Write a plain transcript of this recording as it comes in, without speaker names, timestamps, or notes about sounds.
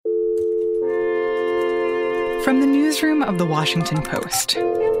From the newsroom of The Washington Post.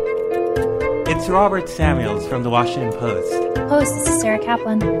 It's Robert Samuels from The Washington Post. Post, this is Sarah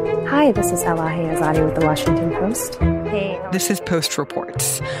Kaplan. Hi, this is Elahe Azadi with The Washington Post. Hey. This is Post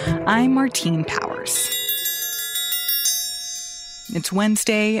Reports. I'm Martine Powers. It's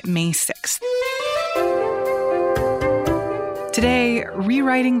Wednesday, May 6th. Today,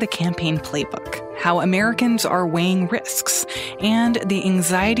 rewriting the campaign playbook, how Americans are weighing risks, and the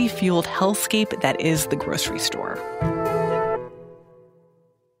anxiety-fueled hellscape that is the grocery store.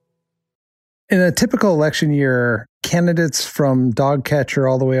 In a typical election year, candidates from dog catcher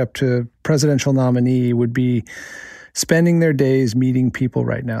all the way up to presidential nominee would be spending their days meeting people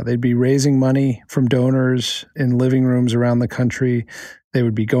right now. They'd be raising money from donors in living rooms around the country. They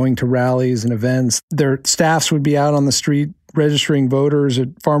would be going to rallies and events. Their staffs would be out on the street registering voters at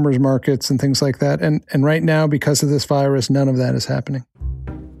farmers markets and things like that. And right now, because of this virus, none of that is happening.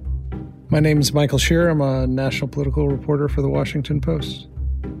 My name is Michael Shear. I'm a national political reporter for The Washington Post.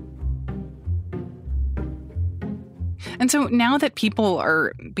 And so now that people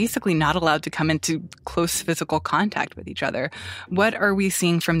are basically not allowed to come into close physical contact with each other, what are we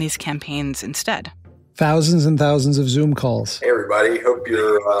seeing from these campaigns instead? Thousands and thousands of Zoom calls. Hey, everybody. Hope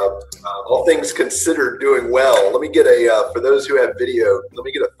you're, all things considered, doing well. Let me get for those who have video, let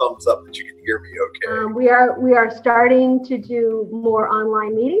me get a thumbs up that you can hear me okay. We are starting to do more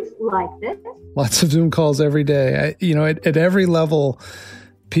online meetings like this. Lots of Zoom calls every day. At every level,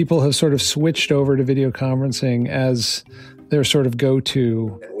 people have sort of switched over to video conferencing as their sort of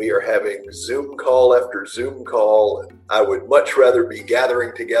go-to. And we are having Zoom call after Zoom call. I would much rather be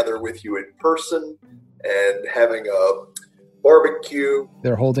gathering together with you in person and having a barbecue.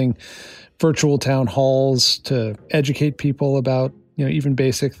 They're holding virtual town halls to educate people about, even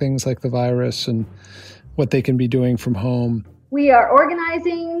basic things like the virus and what they can be doing from home. We are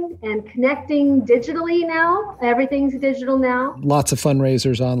organizing and connecting digitally now. Everything's digital now. Lots of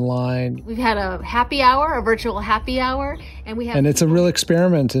fundraisers online. We've had a happy hour, a virtual happy hour, and it's a real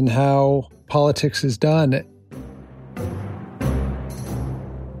experiment in how politics is done.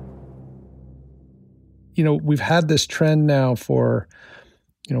 We've had this trend now for,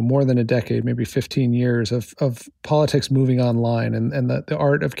 more than a decade, maybe 15 years of politics moving online and the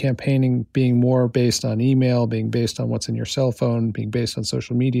art of campaigning being more based on email, being based on what's in your cell phone, being based on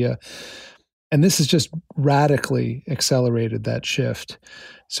social media. And this has just radically accelerated that shift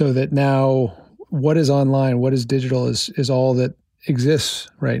so that now what is online, what is digital is all that exists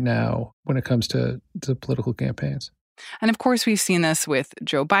right now when it comes to political campaigns. And of course, we've seen this with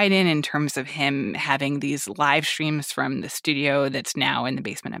Joe Biden in terms of him having these live streams from the studio that's now in the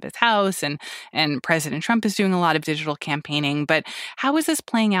basement of his house. And President Trump is doing a lot of digital campaigning. But how is this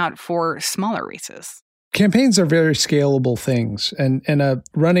playing out for smaller races? Campaigns are very scalable things. And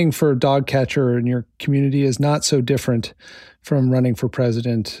running for dog catcher in your community is not so different from running for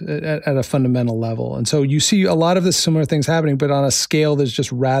president at a fundamental level. And so you see a lot of the similar things happening, but on a scale that's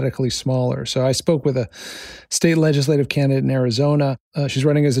just radically smaller. So I spoke with a state legislative candidate in Arizona. She's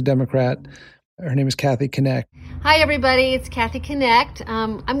running as a Democrat. Her name is Kathy Kinect. Hi, everybody. It's Kathy Kinect.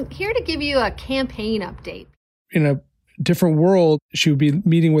 I'm here to give you a campaign update. In a different world, she would be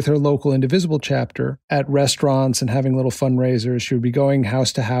meeting with her local Indivisible chapter at restaurants and having little fundraisers. She would be going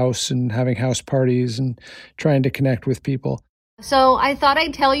house to house and having house parties and trying to connect with people. So I thought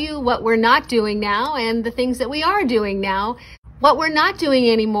I'd tell you what we're not doing now and the things that we are doing now. What we're not doing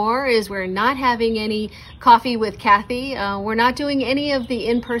anymore is we're not having any coffee with Kathy. We're not doing any of the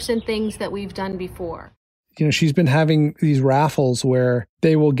in-person things that we've done before. She's been having these raffles where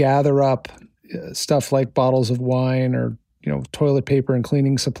they will gather up stuff like bottles of wine or, toilet paper and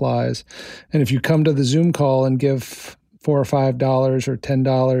cleaning supplies. And if you come to the Zoom call and give $4 or $5 or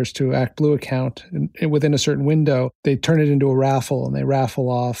 $10 to Act Blue account and within a certain window, they turn it into a raffle and they raffle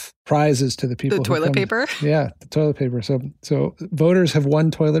off prizes to the people. The toilet paper? Yeah, the toilet paper. So voters have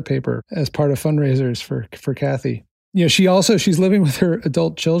won toilet paper as part of fundraisers for Kathy. She's living with her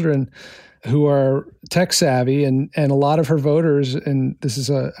adult children who are tech savvy, and a lot of her voters, and this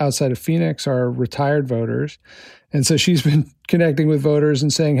is outside of Phoenix, are retired voters. And so she's been connecting with voters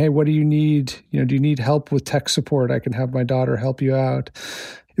and saying, hey, what do you need? Do you need help with tech support? I can have my daughter help you out.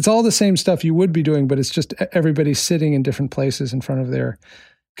 It's all the same stuff you would be doing, but it's just everybody's sitting in different places in front of their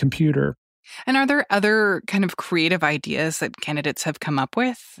computer. And are there other kind of creative ideas that candidates have come up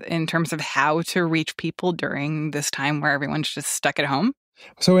with in terms of how to reach people during this time where everyone's just stuck at home?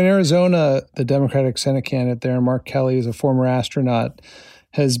 So in Arizona, the Democratic Senate candidate there, Mark Kelly, is a former astronaut,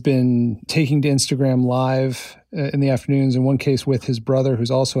 has been taking to Instagram Live in the afternoons, in one case with his brother, who's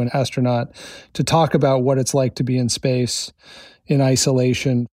also an astronaut, to talk about what it's like to be in space in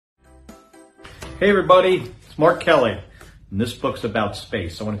isolation. Hey everybody, It's Mark Kelly, and this book's about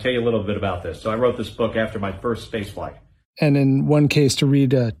space. I want to tell you a little bit about this. So I wrote this book after my first space flight. And in one case, to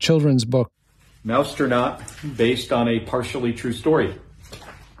read a children's book. Mousetronaut, based on a partially true story.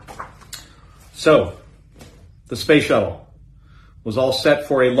 So, the space shuttle was all set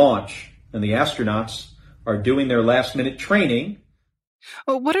for a launch, and the astronauts are doing their last-minute training.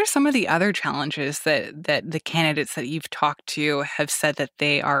 Well, what are some of the other challenges that the candidates that you've talked to have said that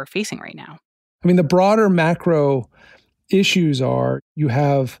they are facing right now? I mean, the broader macro issues are you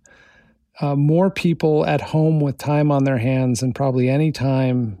have more people at home with time on their hands than probably any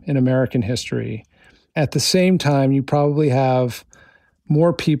time in American history. At the same time, you probably have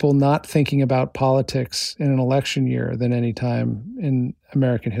more people not thinking about politics in an election year than any time in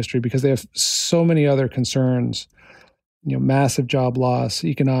American history because they have so many other concerns, massive job loss,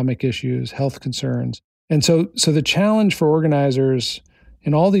 economic issues, health concerns. And so the challenge for organizers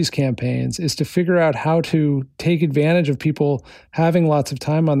in all these campaigns is to figure out how to take advantage of people having lots of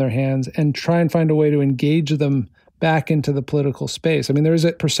time on their hands and try and find a way to engage them back into the political space. I mean, there is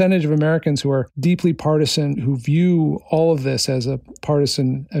a percentage of Americans who are deeply partisan, who view all of this as a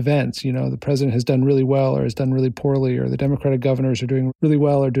partisan event. The president has done really well or has done really poorly, or the Democratic governors are doing really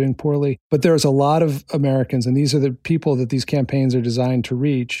well or doing poorly. But there's a lot of Americans, and these are the people that these campaigns are designed to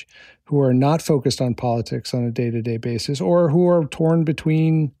reach, who are not focused on politics on a day-to-day basis, or who are torn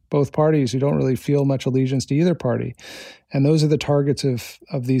between both parties, who don't really feel much allegiance to either party. And those are the targets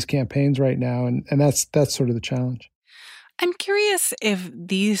of these campaigns right now, and that's sort of the challenge. I'm curious if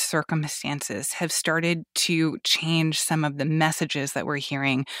these circumstances have started to change some of the messages that we're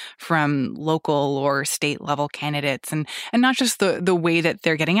hearing from local or state level candidates, and not just the way that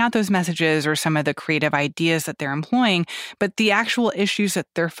they're getting out those messages or some of the creative ideas that they're employing, but the actual issues that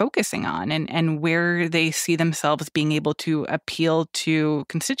they're focusing on and where they see themselves being able to appeal to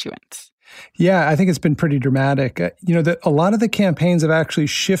constituents. Yeah, I think it's been pretty dramatic. A lot of the campaigns have actually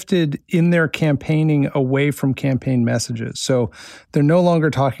shifted in their campaigning away from campaign messages. So they're no longer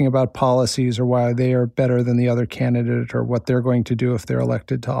talking about policies or why they are better than the other candidate or what they're going to do if they're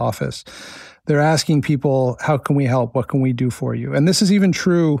elected to office. They're asking people, how can we help? What can we do for you? And this is even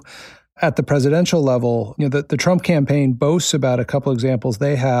true at the presidential level. The Trump campaign boasts about a couple examples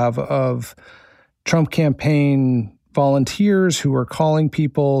they have of Trump campaign volunteers who are calling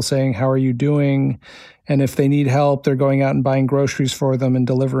people saying, how are you doing? And if they need help, they're going out and buying groceries for them and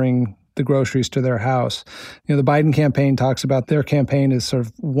delivering the groceries to their house. The Biden campaign talks about their campaign is sort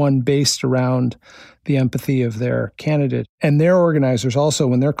of one based around the empathy of their candidate. And their organizers also,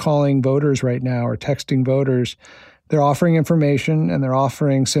 when they're calling voters right now or texting voters, they're offering information and they're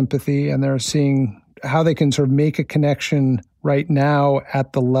offering sympathy and they're seeing how they can sort of make a connection right now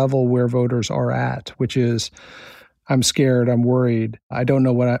at the level where voters are at, which is, I'm scared, I'm worried, I don't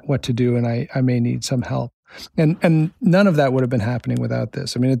know what to do, and I may need some help. And none of that would have been happening without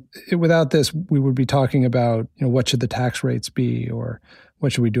this. I mean, without this, we would be talking about, what should the tax rates be, or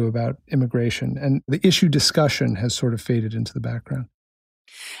what should we do about immigration? And the issue discussion has sort of faded into the background.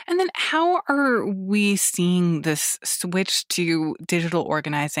 And then how are we seeing this switch to digital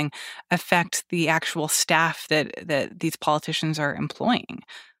organizing affect the actual staff that these politicians are employing?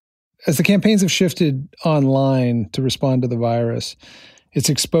 As the campaigns have shifted online to respond to the virus, it's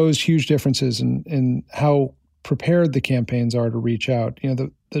exposed huge differences in how prepared the campaigns are to reach out.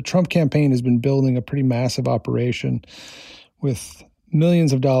 The Trump campaign has been building a pretty massive operation with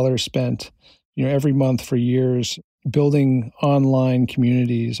millions of dollars spent, every month for years, building online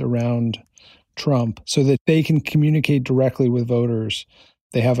communities around Trump so that they can communicate directly with voters.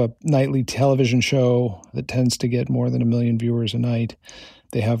 They have a nightly television show that tends to get more than 1 million viewers a night.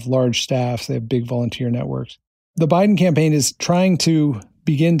 They have large staffs. They have big volunteer networks. The Biden campaign is trying to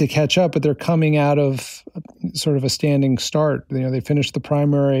begin to catch up, but they're coming out of sort of a standing start. They finished the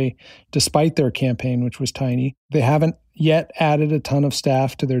primary despite their campaign, which was tiny. They haven't yet added a ton of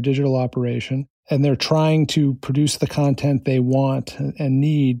staff to their digital operation, and they're trying to produce the content they want and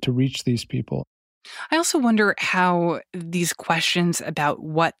need to reach these people. I also wonder how these questions about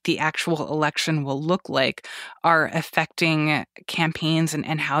what the actual election will look like are affecting campaigns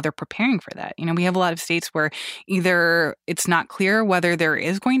and how they're preparing for that. We have a lot of states where either it's not clear whether there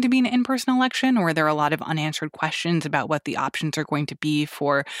is going to be an in-person election, or there are a lot of unanswered questions about what the options are going to be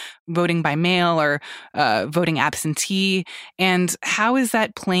for voting by mail or voting absentee. And how is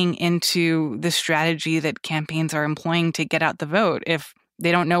that playing into the strategy that campaigns are employing to get out the vote if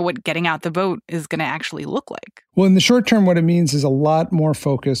they don't know what getting out the vote is going to actually look like? Well, in the short term, what it means is a lot more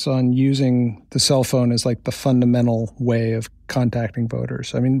focus on using the cell phone as like the fundamental way of contacting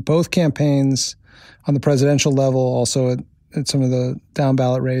voters. I mean, both campaigns on the presidential level, also at some of the down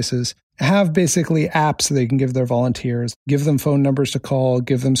ballot races, have basically apps they can give their volunteers, give them phone numbers to call,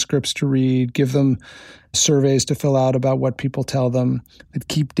 give them scripts to read, give them surveys to fill out about what people tell them, that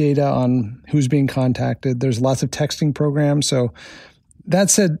keep data on who's being contacted. There's lots of texting programs. So that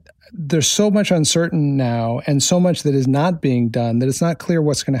said, there's so much uncertain now and so much that is not being done that it's not clear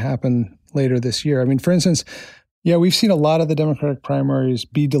what's going to happen later this year. I mean, for instance, we've seen a lot of the Democratic primaries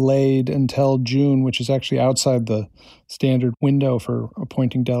be delayed until June, which is actually outside the standard window for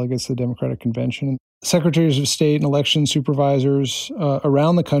appointing delegates to the Democratic Convention. Secretaries of state and election supervisors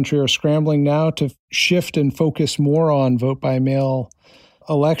around the country are scrambling now to shift and focus more on vote-by-mail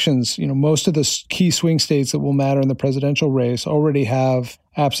elections. Most of the key swing states that will matter in the presidential race already have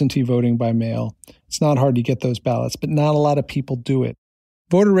absentee voting by mail. It's not hard to get those ballots, but not a lot of people do it.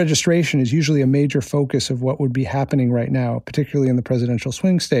 Voter registration is usually a major focus of what would be happening right now, particularly in the presidential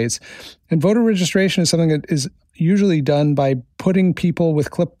swing states. And voter registration is something that is usually done by putting people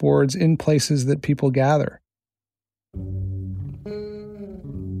with clipboards in places that people gather.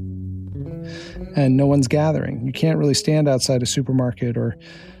 And no one's gathering. You can't really stand outside a supermarket or,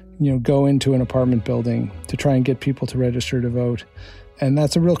 go into an apartment building to try and get people to register to vote. And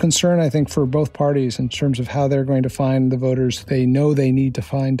that's a real concern, I think, for both parties in terms of how they're going to find the voters they know they need to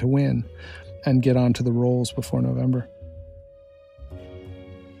find to win and get onto the rolls before November.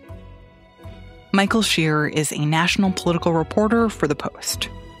 Michael Shear is a national political reporter for The Post.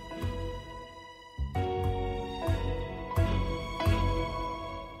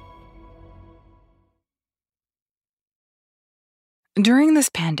 During this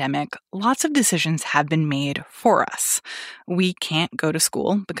pandemic, lots of decisions have been made for us. We can't go to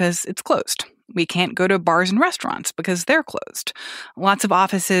school because it's closed. We can't go to bars and restaurants because they're closed. Lots of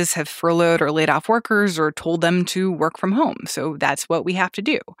offices have furloughed or laid off workers or told them to work from home, so that's what we have to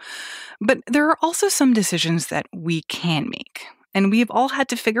do. But there are also some decisions that we can make, and we've all had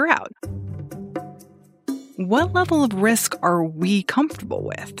to figure out. What level of risk are we comfortable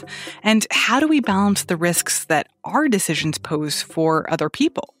with? And how do we balance the risks that our decisions pose for other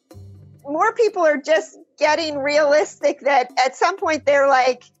people? More people are just getting realistic that at some point they're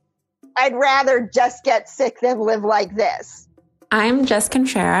like, I'd rather just get sick than live like this. I'm Jess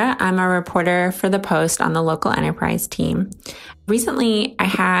Conchera. I'm a reporter for The Post on the local enterprise team. Recently, I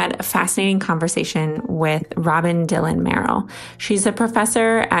had a fascinating conversation with Robin Dillon Merrill. She's a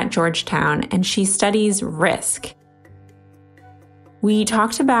professor at Georgetown, and she studies risk. We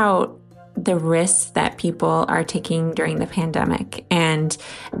talked about the risks that people are taking during the pandemic and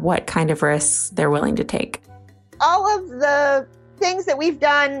what kind of risks they're willing to take. All of the things that we've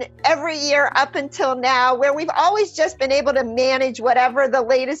done every year up until now, where we've always just been able to manage whatever the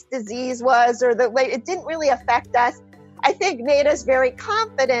latest disease was or it didn't really affect us, I think made us very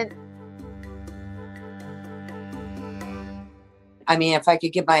confident. I mean, if I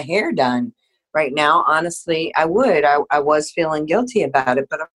could get my hair done right now, honestly, I would. I was feeling guilty about it,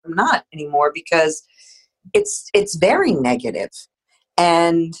 but I'm not anymore because it's very negative.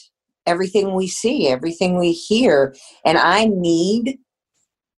 And everything we see, everything we hear, and I need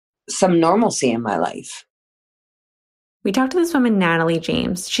some normalcy in my life. We talked to this woman, Natalie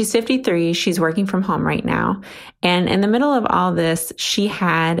James. She's 53. She's working from home right now. And in the middle of all this, she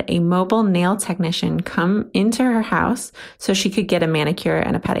had a mobile nail technician come into her house so she could get a manicure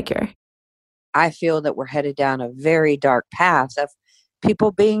and a pedicure. I feel that we're headed down a very dark path of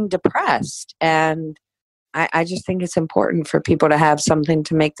people being depressed. And I just think it's important for people to have something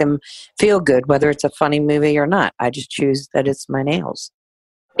to make them feel good, whether it's a funny movie or not. I just choose that it's my nails.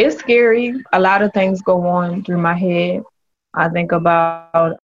 It's scary. A lot of things go on through my head. I think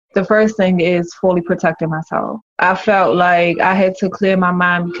about the first thing is fully protecting myself. I felt like I had to clear my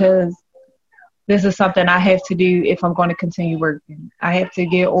mind because this is something I have to do if I'm going to continue working. I have to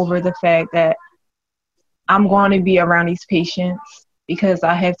get over the fact that I'm going to be around these patients because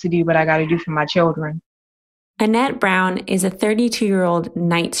I have to do what I got to do for my children. Annette Brown is a 32-year-old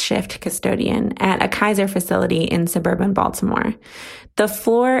night shift custodian at a Kaiser facility in suburban Baltimore. The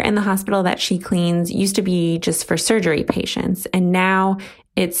floor in the hospital that she cleans used to be just for surgery patients, and now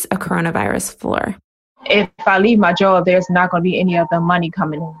it's a coronavirus floor. If I leave my job, there's not going to be any other money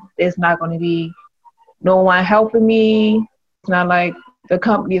coming in. There's not going to be no one helping me. It's not like the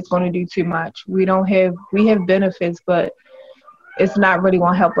company is going to do too much. We have benefits, but it's not really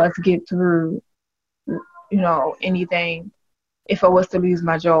going to help us get through anything if I was to lose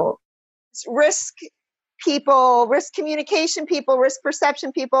my job. Risk people, risk communication people, risk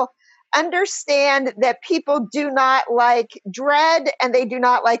perception people understand that people do not like dread and they do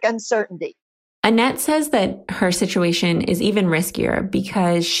not like uncertainty. Annette says that her situation is even riskier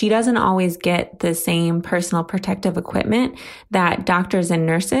because she doesn't always get the same personal protective equipment that doctors and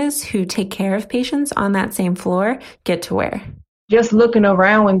nurses who take care of patients on that same floor get to wear. Just looking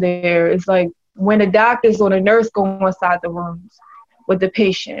around in there, it's like when the doctors or the nurse go inside the rooms with the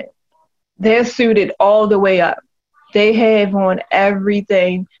patient, they're suited all the way up. They have on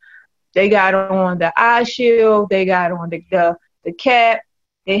everything. They got on the eye shield, they got on the cap,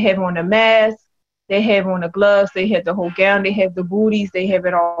 they have on the mask, they have on the gloves, they have the whole gown, they have the booties, they have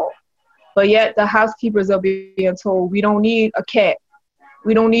it all. But yet the housekeepers are being told, we don't need a cap,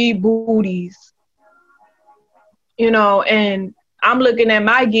 we don't need booties. And I'm looking at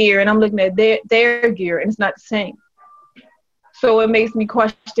my gear and I'm looking at their gear, and it's not the same. So it makes me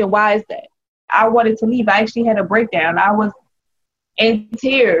question, why is that? I wanted to leave. I actually had a breakdown. I was in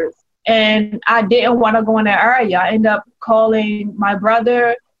tears and I didn't want to go in that area. I ended up calling my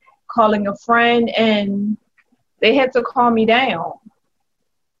brother, calling a friend, and they had to calm me down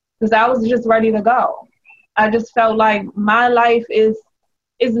because I was just ready to go. I just felt like my life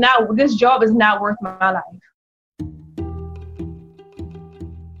this job is not worth my life.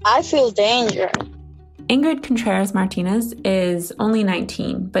 I feel danger. Ingrid Contreras Martinez is only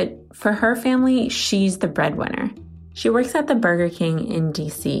 19, but for her family, she's the breadwinner. She works at the Burger King in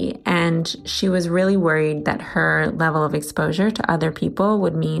DC, and she was really worried that her level of exposure to other people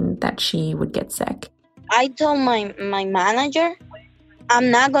would mean that she would get sick. I told my manager, I'm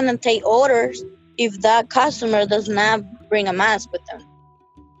not going to take orders if that customer does not bring a mask with them.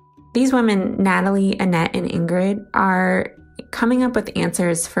 These women, Natalie, Annette, and Ingrid, are coming up with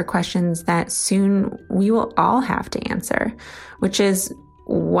answers for questions that soon we will all have to answer, which is,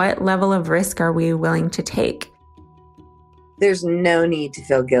 what level of risk are we willing to take? There's no need to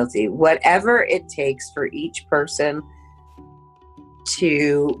feel guilty. Whatever it takes for each person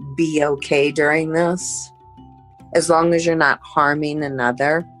to be okay during this, as long as you're not harming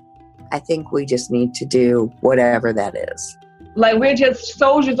another, I think we just need to do whatever that is. Like, we're just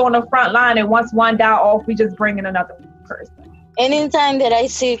soldiers on the front line, and once one die off, we just bring in another person. Anytime that I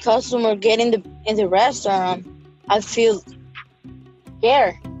see a customer get in the restaurant, I feel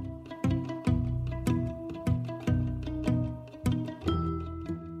scared.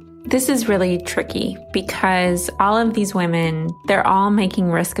 This is really tricky because all of these women, they're all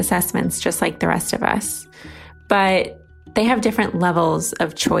making risk assessments just like the rest of us. But they have different levels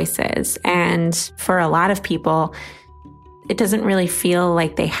of choices. And for a lot of people, it doesn't really feel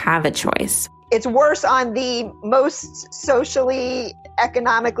like they have a choice. It's worse on the most socially,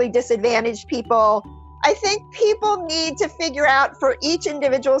 economically disadvantaged people. I think people need to figure out for each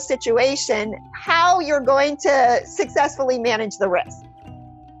individual situation how you're going to successfully manage the risk.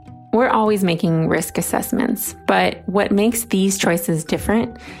 We're always making risk assessments, but what makes these choices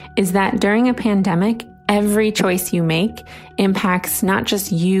different is that during a pandemic, every choice you make impacts not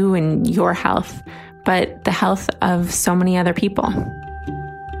just you and your health, but the health of so many other people.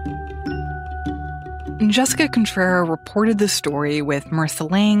 Jessica Contreras reported the story with Marissa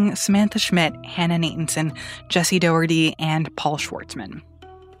Lang, Samantha Schmidt, Hannah Natanson, Jesse Doherty, and Paul Schwartzman.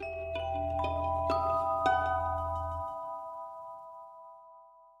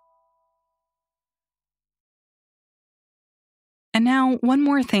 And now, one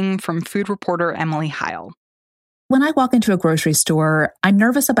more thing from food reporter Emily Heil. When I walk into a grocery store, I'm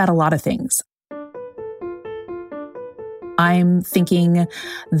nervous about a lot of things. I'm thinking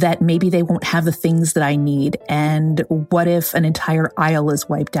that maybe they won't have the things that I need. And what if an entire aisle is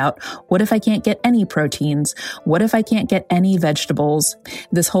wiped out? What if I can't get any proteins? What if I can't get any vegetables?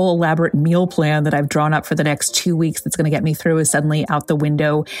 This whole elaborate meal plan that I've drawn up for the next 2 weeks that's going to get me through is suddenly out the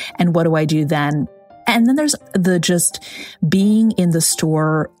window. And what do I do then? And then there's the just being in the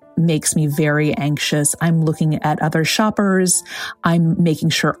store makes me very anxious. I'm looking at other shoppers. I'm making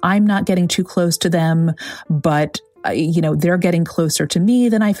sure I'm not getting too close to them, but they're getting closer to me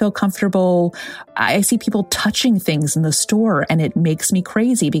than I feel comfortable. I see people touching things in the store and it makes me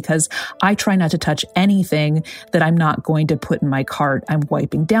crazy because I try not to touch anything that I'm not going to put in my cart. I'm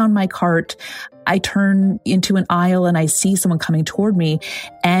wiping down my cart. I turn into an aisle and I see someone coming toward me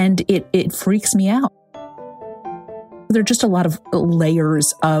and it freaks me out. There are just a lot of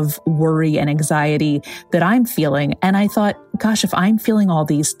layers of worry and anxiety that I'm feeling. And I thought, gosh, if I'm feeling all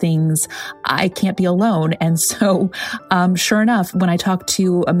these things, I can't be alone. And so, sure enough, when I talk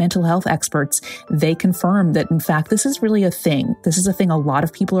to mental health experts, they confirm that, in fact, this is really a thing. This is a thing a lot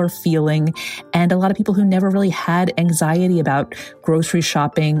of people are feeling. And a lot of people who never really had anxiety about grocery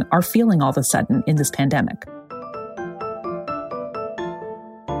shopping are feeling all of a sudden in this pandemic.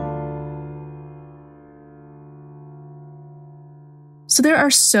 So there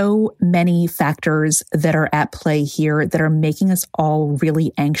are so many factors that are at play here that are making us all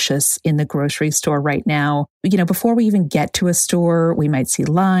really anxious in the grocery store right now. You know, before we even get to a store, we might see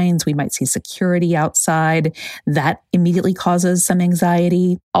lines, we might see security outside. That immediately causes some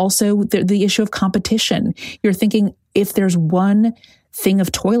anxiety. Also, the issue of competition. You're thinking, if there's one thing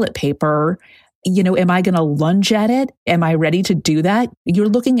of toilet paper, you know, am I going to lunge at it? Am I ready to do that? You're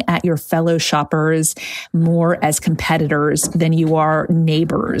looking at your fellow shoppers more as competitors than you are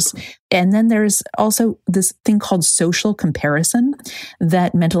neighbors. And then there's also this thing called social comparison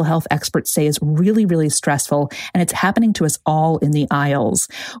that mental health experts say is really, really stressful. And it's happening to us all in the aisles.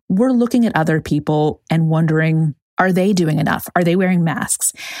 We're looking at other people and wondering, are they doing enough? Are they wearing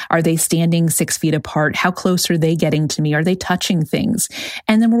masks? Are they standing 6 feet apart? How close are they getting to me? Are they touching things?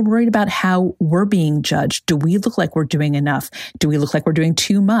 And then we're worried about how we're being judged. Do we look like we're doing enough? Do we look like we're doing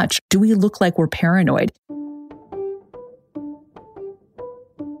too much? Do we look like we're paranoid?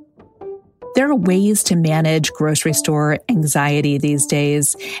 There are ways to manage grocery store anxiety these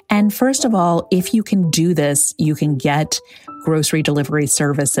days. And first of all, if you can do this, you can get grocery delivery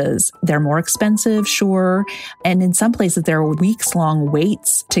services. They're more expensive, sure. And in some places, there are weeks-long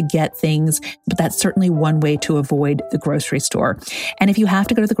waits to get things, but that's certainly one way to avoid the grocery store. And if you have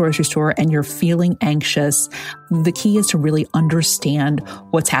to go to the grocery store and you're feeling anxious, the key is to really understand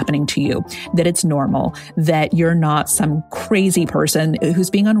what's happening to you, that it's normal, that you're not some crazy person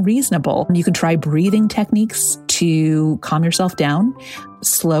who's being unreasonable. You can try breathing techniques to calm yourself down,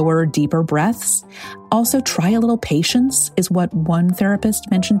 slower, deeper breaths. Also, try a little patience is what one therapist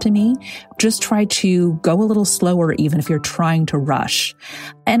mentioned to me. Just try to go a little slower, even if you're trying to rush.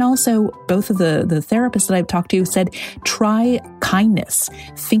 And also, both of the therapists that I've talked to said, try kindness,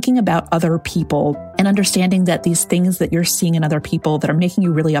 thinking about other people and understanding that these things that you're seeing in other people that are making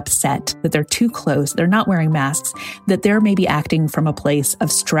you really upset, that they're too close, they're not wearing masks, that they're maybe acting from a place of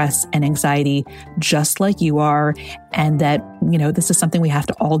stress and anxiety, just like you are. And that, you know, this is something we have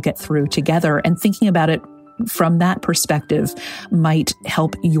to all get through together. And thinking about it from that perspective might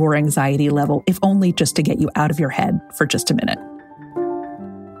help your anxiety level, if only just to get you out of your head for just a minute.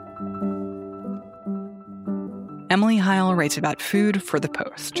 Emily Heil writes about food for The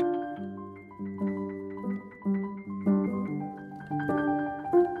Post.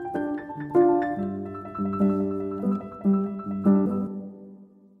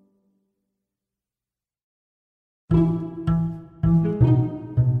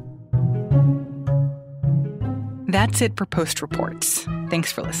 That's it for Post Reports.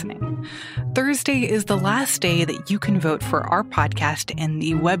 Thanks for listening. Thursday is the last day that you can vote for our podcast in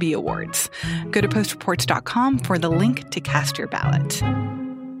the Webby Awards. Go to postreports.com for the link to cast your ballot.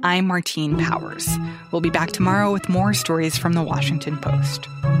 I'm Martine Powers. We'll be back tomorrow with more stories from the Washington Post.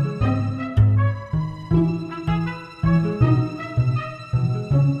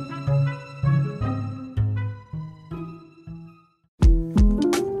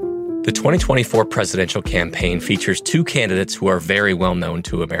 The 2024 presidential campaign features two candidates who are very well known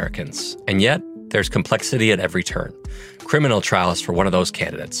to Americans. And yet, there's complexity at every turn. Criminal trials for one of those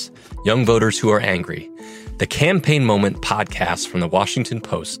candidates. Young voters who are angry. The Campaign Moment podcast from the Washington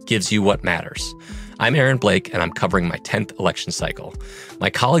Post gives you what matters. I'm Aaron Blake, and I'm covering my 10th election cycle. My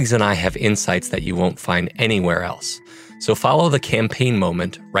colleagues and I have insights that you won't find anywhere else. So follow The Campaign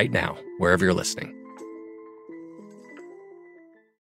Moment right now, wherever you're listening.